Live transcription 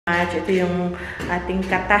Ito yung ating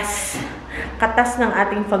katas. Katas ng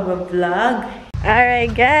ating pag-vlog.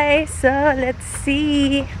 Alright guys, so let's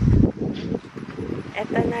see.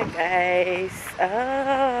 Ito na guys.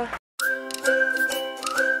 Oh.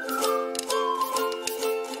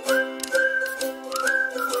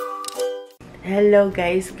 Hello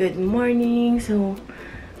guys, good morning. So,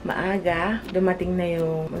 maaga. Dumating na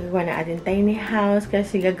yung magawa na ating tiny house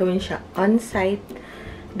kasi gagawin siya on-site.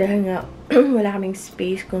 Dahil nga, wala kaming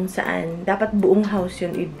space kung saan. Dapat buong house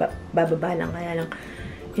yun, ibababa lang. Kaya lang,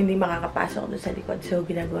 hindi makakapasok doon sa likod. So,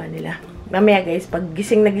 ginagawa nila. Mamaya guys, pag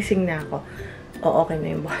gising na ako, okay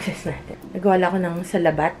na yung boses natin. Nagawa ako ng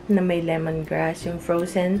salabat na may lemongrass. Yung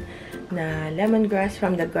frozen na lemongrass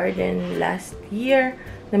from the garden last year.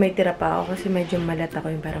 Na may tira pa ako kasi medyo malat ako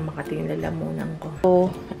yung parang makati yung lalamunan ko. So,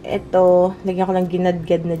 ito, lagyan ko lang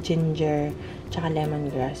ginadgad na ginger tsaka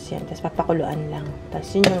lemongrass. Yan. Tapos papakuluan lang. Tapos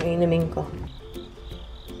yun yung inumin ko.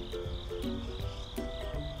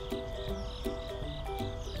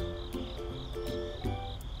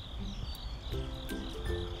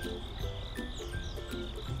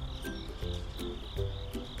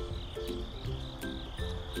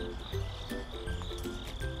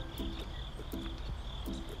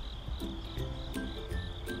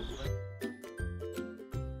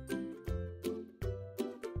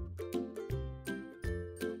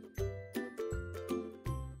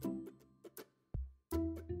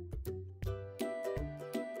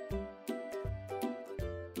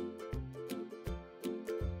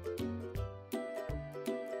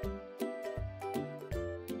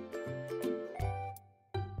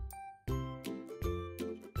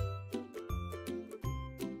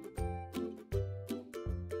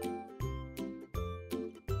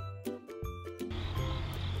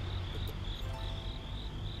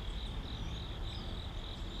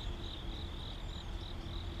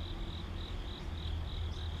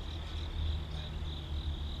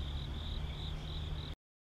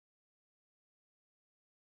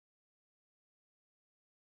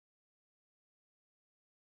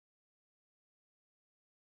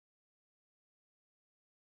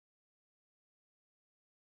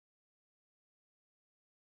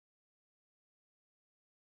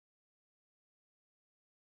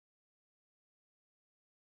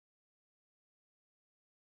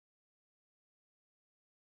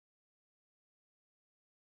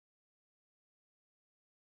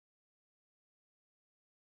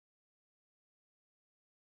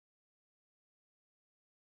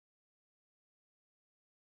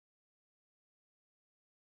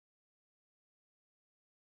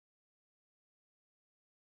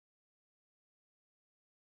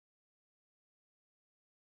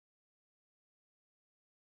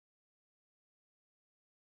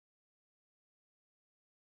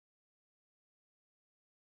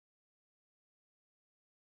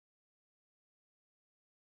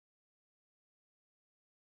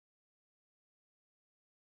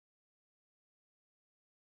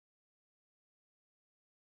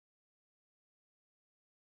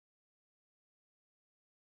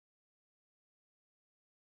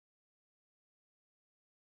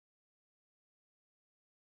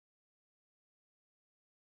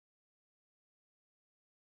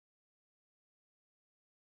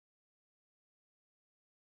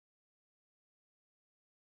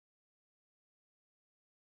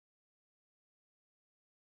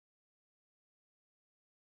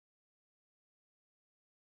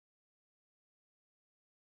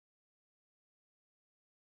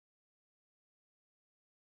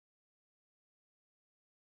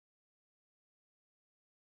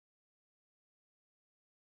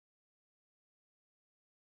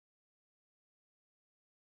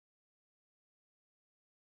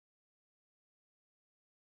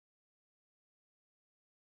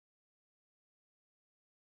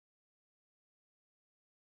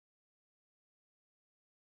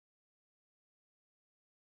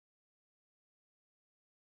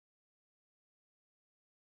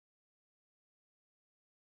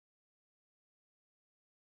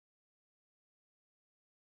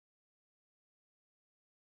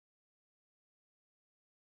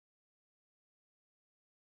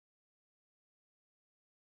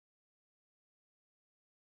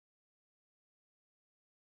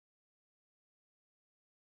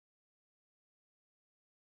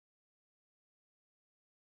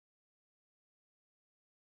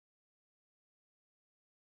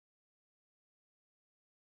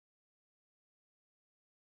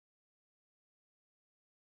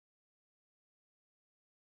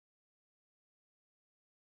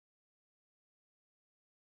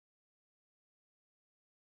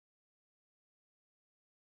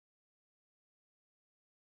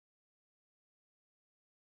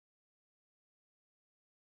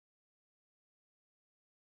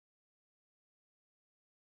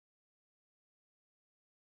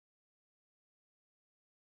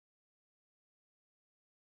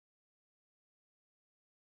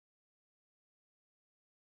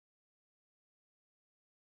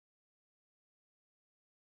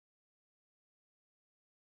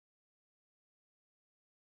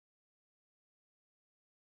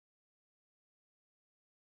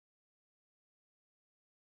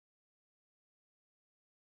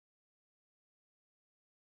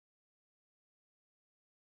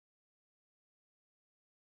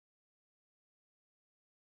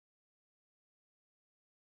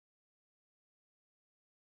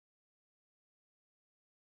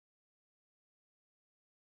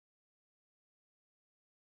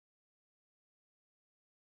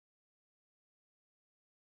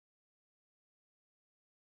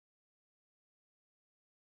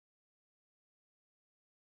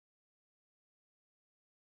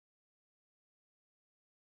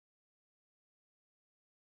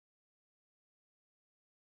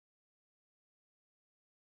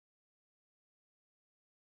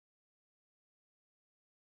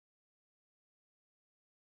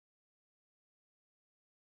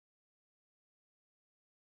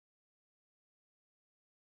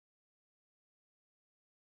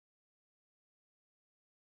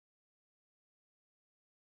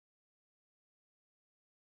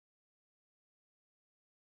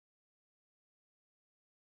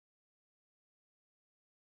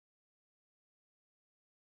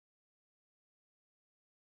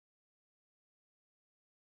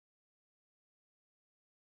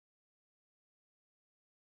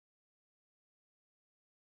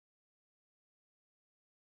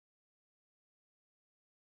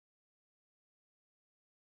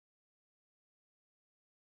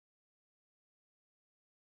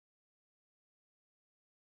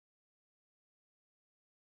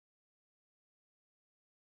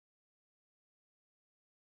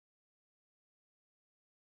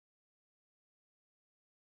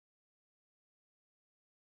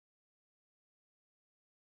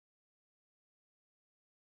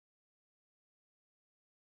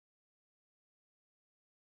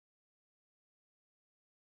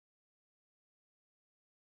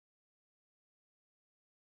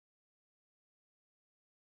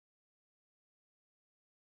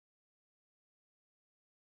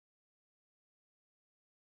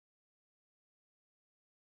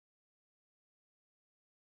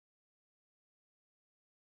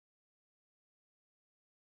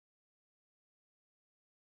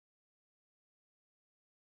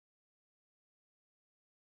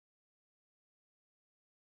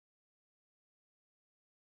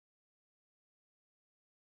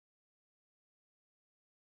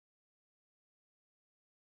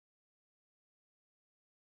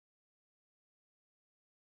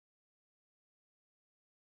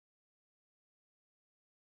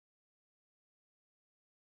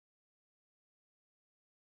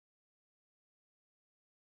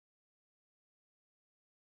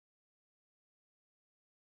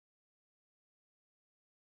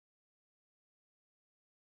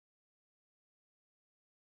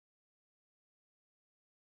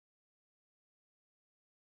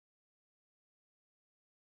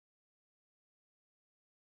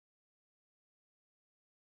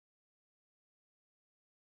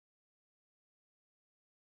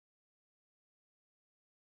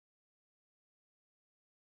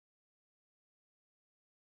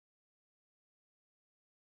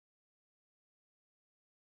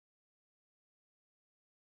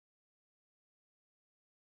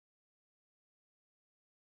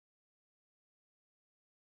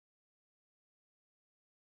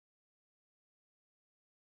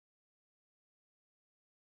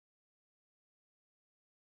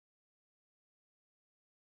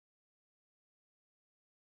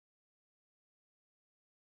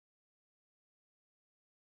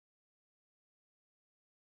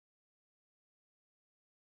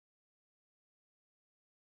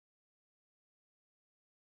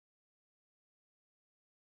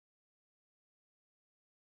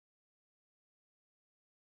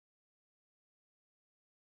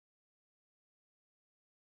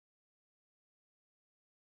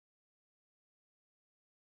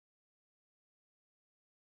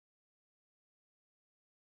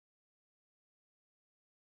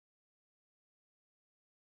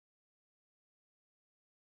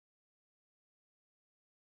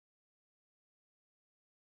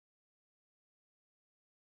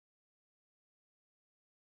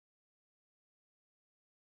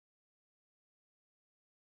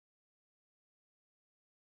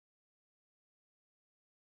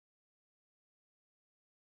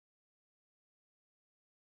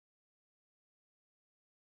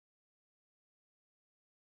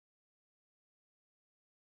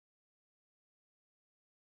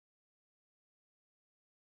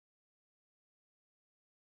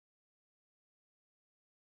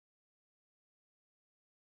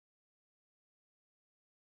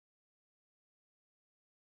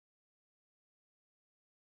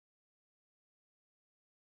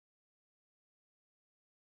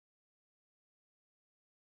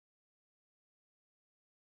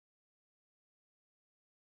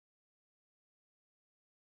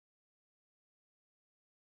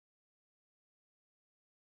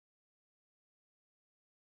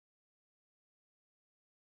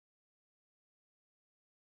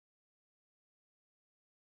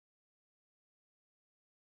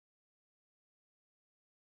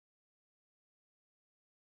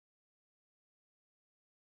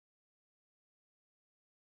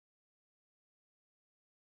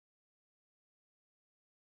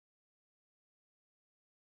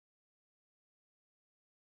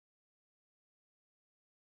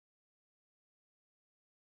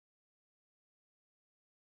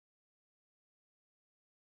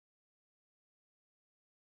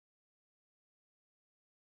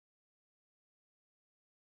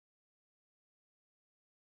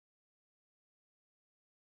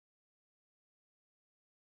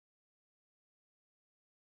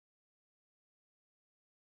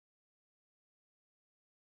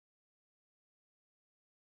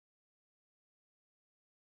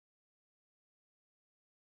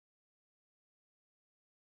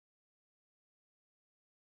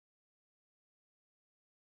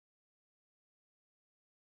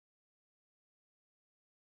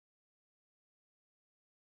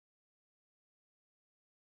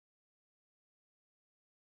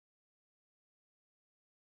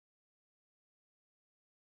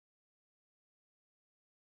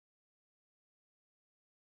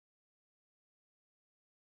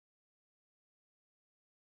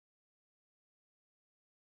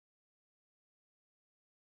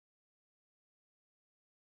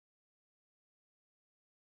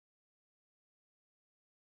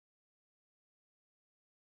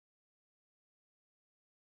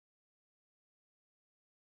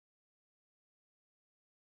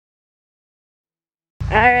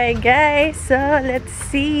 Alright guys, so let's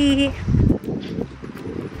see.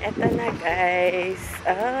 Eto na guys.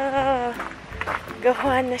 Oh,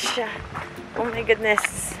 gawa na siya. Oh my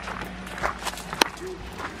goodness.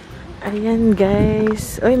 Ayan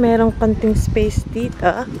guys. Uy, merong konting space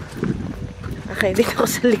dito. Okay, dito ako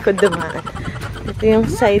sa likod dumaan. Ito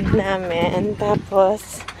yung side namin.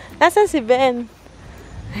 Tapos, nasaan si Ben?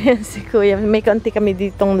 Ayan si Kuya. May konti kami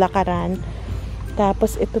ditong lakaran.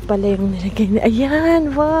 Tapos, ito pala yung nilagay niya.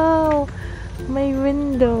 Ayan! Wow! May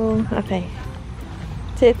window. Okay.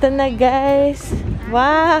 So, ito na, guys.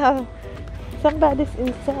 Wow! Somebody's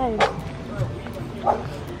inside.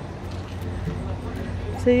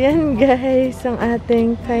 So, yan, guys. Ang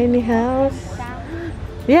ating tiny house.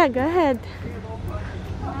 Yeah, go ahead.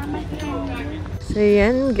 So,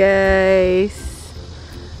 yan, guys.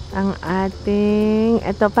 Ang ating...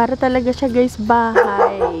 Ito, para talaga siya, guys,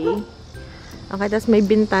 bahay. Okay, tapos may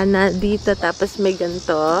bintana dito, tapos may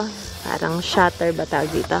ganito. Parang shutter ba tawag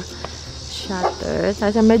dito? Shutter.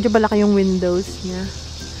 Tapos medyo malaki yung windows niya.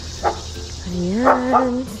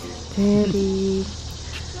 Ayan. Deddy.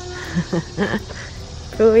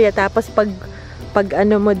 Kuya, tapos pag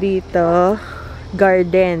ano mo dito,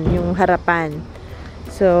 garden, yung harapan.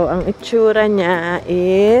 So, ang itsura niya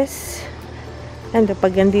is, ano,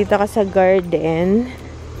 pag nandito ka sa garden,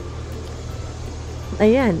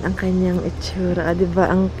 ayan, ang kanyang itsura. Diba?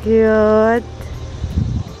 Ang cute.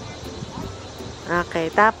 Okay,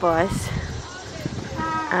 tapos,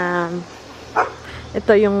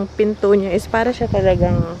 ito yung pinto niya is para siya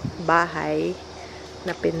talagang bahay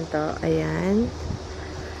na pinto. Ayan.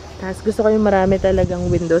 Tapos, gusto ko yung marami talagang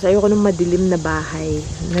windows. Ayoko nung madilim na bahay.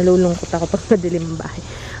 Nalulungkot ako pag madilim ang bahay.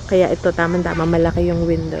 Kaya ito, tama-tama, malaki yung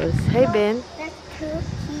windows. Hi, Ben.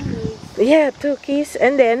 Yeah, 2 keys.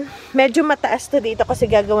 And then, medyo mataas to dito kasi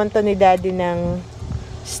gagawan to ni Daddy ng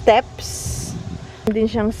steps. Din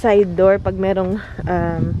siyang side door pag merong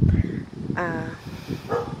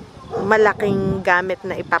malaking gamit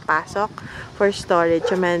na ipapasok for storage.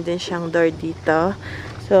 So, meron din siyang door dito.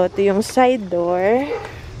 So, ito yung side door.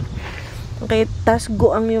 Okay, tas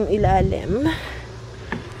guang yung ilalim.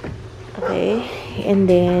 Okay. And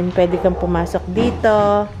then, pwede kang pumasok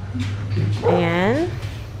dito. Ayan.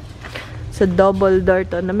 So, double door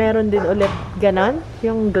to. Na meron din ulit ganon.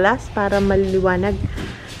 Yung glass para maliwanag.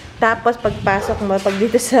 Tapos, pagpasok mo, pag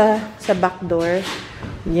dito sa back door,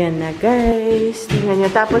 yan na, guys. Tingnan nyo.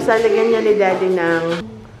 Tapos, lalagyan niya ni Daddy ng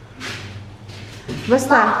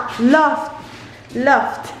basta, loft.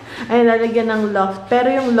 Loft. Ay, lalagyan ng loft. Pero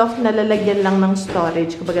yung loft na lalagyan lang ng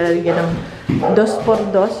storage. Kapag lalagyan ng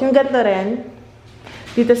 2x2. Yung ganito rin.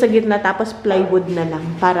 Dito sa gitna. Tapos, plywood na lang.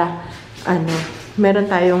 Para, ano, meron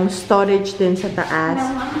tayong storage din sa taas.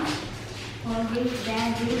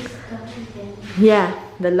 Yeah,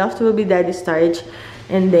 the loft will be Daddy's storage.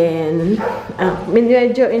 And then,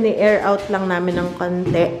 medyo ini-air out lang namin ng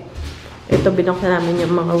konti. Ito, binuksan namin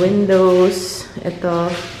yung mga windows.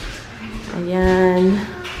 Ito. Ayan.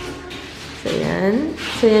 So, ayan.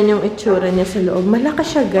 So, ayan yung itsura niya sa loob. Malaki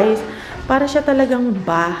siya, guys. Para siya talagang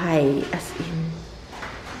bahay. As in.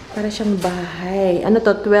 Para siyang bahay. Ano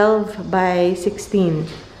to? 12 by 16.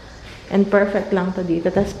 And perfect lang to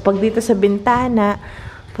dito. Tapos, pag dito sa bintana,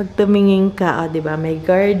 pag tumingin ka, diba, may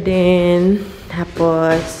garden.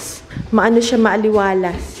 Tapos, maano siya,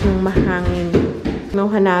 maaliwalas. Yung mahangin.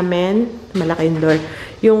 Kinuha namin, malaki yung door.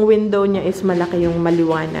 Yung window niya is malaki yung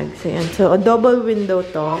maliwanag. So, yan. So, a double window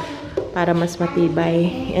to. Para mas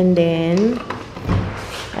matibay. And then,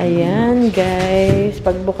 ayan, guys.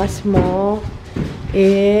 Pagbukas mo,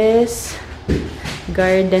 is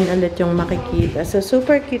garden ulit yung makikita. So,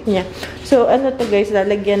 super cute niya. So, ano to guys,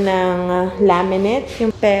 lalagyan ng laminate.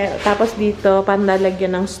 Yung tapos dito,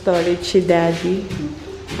 lalagyan ng storage si Daddy.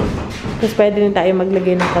 Tapos, pwede rin tayo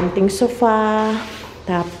maglagay ng konting sofa.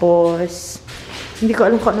 Tapos, hindi ko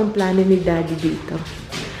alam kung anong plano ni Daddy dito.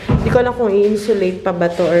 Hindi ko alam kung i-insulate pa ba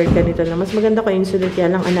to or ganito lang. Mas maganda kung i-insulate, kaya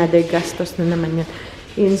lang another gastos na naman yun.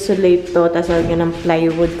 Insulate to, tapos lagyan ng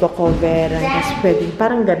plywood ko cover, tapos pwede,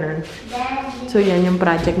 parang ganun. So, yan yung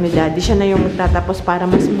project ni Daddy. Siya na yung magtatapos para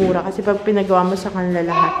mas mura. Kasi pag pinagawa mo sa kanila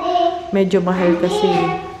lahat, medyo mahal kasi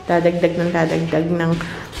dadagdag ng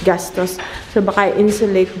gastos. So, baka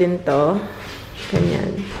insulate din to.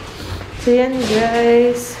 Ganyan. So, yan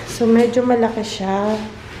guys. So, medyo malaki siya.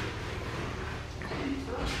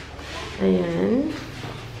 Ayan.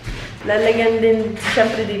 Lalagyan din,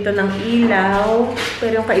 siyempre dito ng ilaw.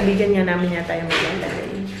 Pero yung kaibigan niya namin yata yung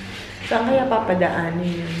maglalagay. Saan kaya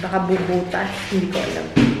papadaanin yun? Baka bubutas. Hindi ko alam.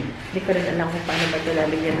 Hindi ko rin alam kung paano ba ito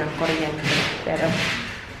lalagyan ng kuryente. Pero,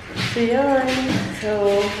 So, yun.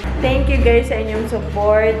 So, thank you guys sa inyong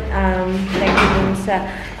support. Thank you din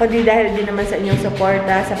kundi dahil din naman sa inyong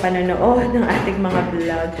suporta sa panonood ng ating mga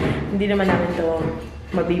vlog. Hindi naman namin to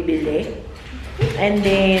mabibili. And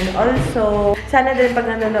then, also, sana din pag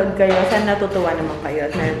nanonood kayo, sana natutuwa naman kayo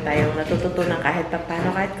at meron tayong natututunan kahit paano,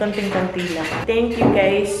 kahit konting-konti lang. Thank you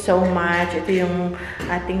guys so much. Ito yung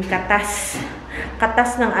ating katas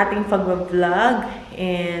ng ating pag-vlog.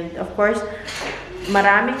 And, of course,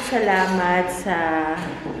 maraming salamat sa,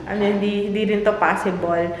 hindi rin to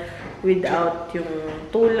possible without yung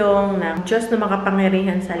tulong ng Diyos na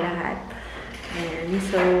makapangyarihan sa lahat.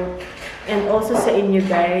 And also sa inyo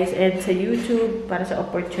guys, and sa YouTube, para sa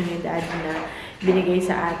oportunidad na binigay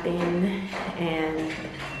sa atin, and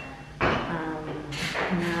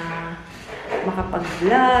na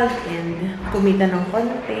makapag-vlog, and kumita ng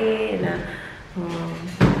konti, na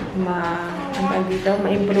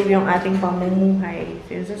ma-improve yung ating pamumuhay.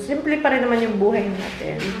 So, simple pa rin naman yung buhay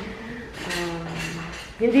natin.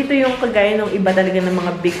 Hindi to yung kagaya ng iba talaga ng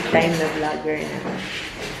mga big time na vlogger na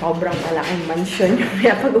sobrang malaking mansion yung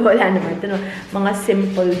pinapagawa naman. Ito, mga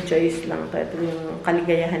simple joys lang to. Ito yung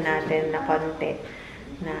kaligayahan natin na konti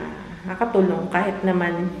na nakatulong. Kahit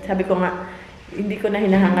naman, sabi ko nga, hindi ko na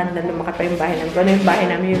hinahangad na lumakat pa yung bahay namin. Kung ano yung bahay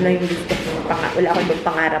namin, yun lang yung gusto ko. Wala ako yung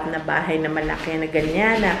pangarap na bahay na malaki na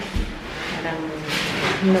ganyan na parang,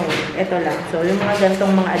 no, ito lang. So, yung mga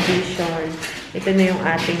gantong mga addition, ito na yung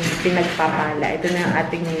ating pinagpapala. Ito na yung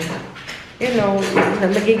ating, you know,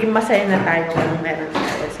 magiging masaya na tayo kung meron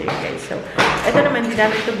tayo sa you guys. So, ito naman, hindi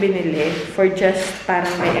namin ito binili for just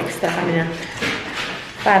parang may extra kami na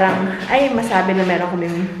parang, ay, masabi na meron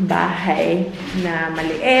kaming bahay na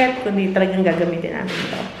maliit, kundi talagang gagamitin namin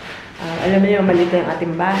ito. Alam niyo, maliit yung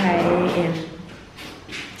ating bahay, and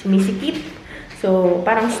sumisikip. So,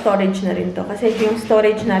 parang storage na rin to. Kasi yung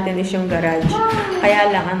storage natin is yung garage. Kaya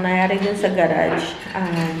lang, ang nangyari dun sa garage,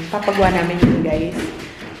 papagawa namin yun guys,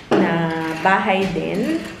 na bahay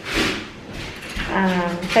din.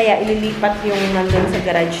 Kaya ililipat yung nandun sa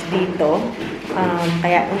garage dito.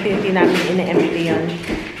 Kaya unti-unti namin ina-empty yun.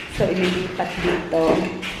 So, ililipat dito.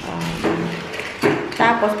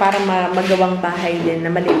 Tapos, para magawang bahay din, na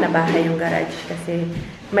maliit na bahay yung garage. Kasi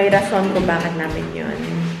may rason kung bakit namin yun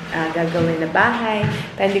gagawin na bahay.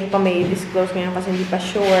 Pero hindi ko pa may disclose ngayon kasi hindi pa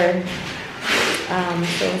sure.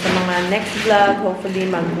 So, sa mga next vlog, hopefully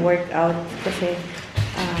mag-work out kasi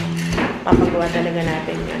papagawa talaga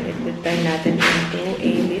natin yun. It will turn natin into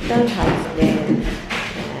a little house din.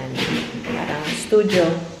 And parang studio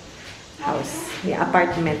house. The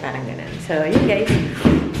apartment, parang ganun. So, yun guys.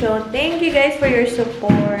 So, thank you guys for your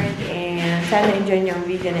support. And sana enjoy nyo ang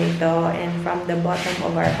video na ito. And from the bottom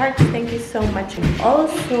of our hearts, thank you so much.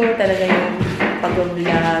 Also, talaga yung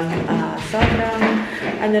pag-vlog, sobrang,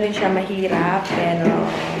 rin siya, mahirap. Pero,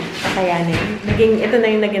 kakayanin. Ito na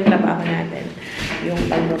yung naging trabaho natin. Yung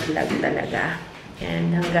pag-vlog talaga.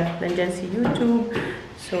 And hanggat nandyan si YouTube,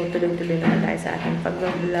 so tuloy-tuloy naman tayo sa ating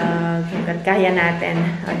pag-vlog. Hanggat kaya natin.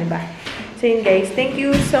 Diba? So yun guys, thank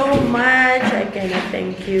you so much. I cannot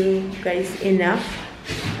thank you guys enough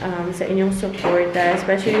sa inyong support.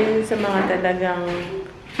 Especially sa mga talagang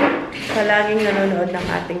palaging nanonood ng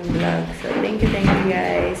ating vlog. So thank you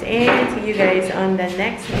guys. And see you guys on the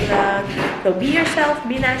next vlog. So be yourself,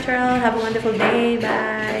 be natural. Have a wonderful day.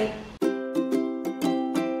 Bye!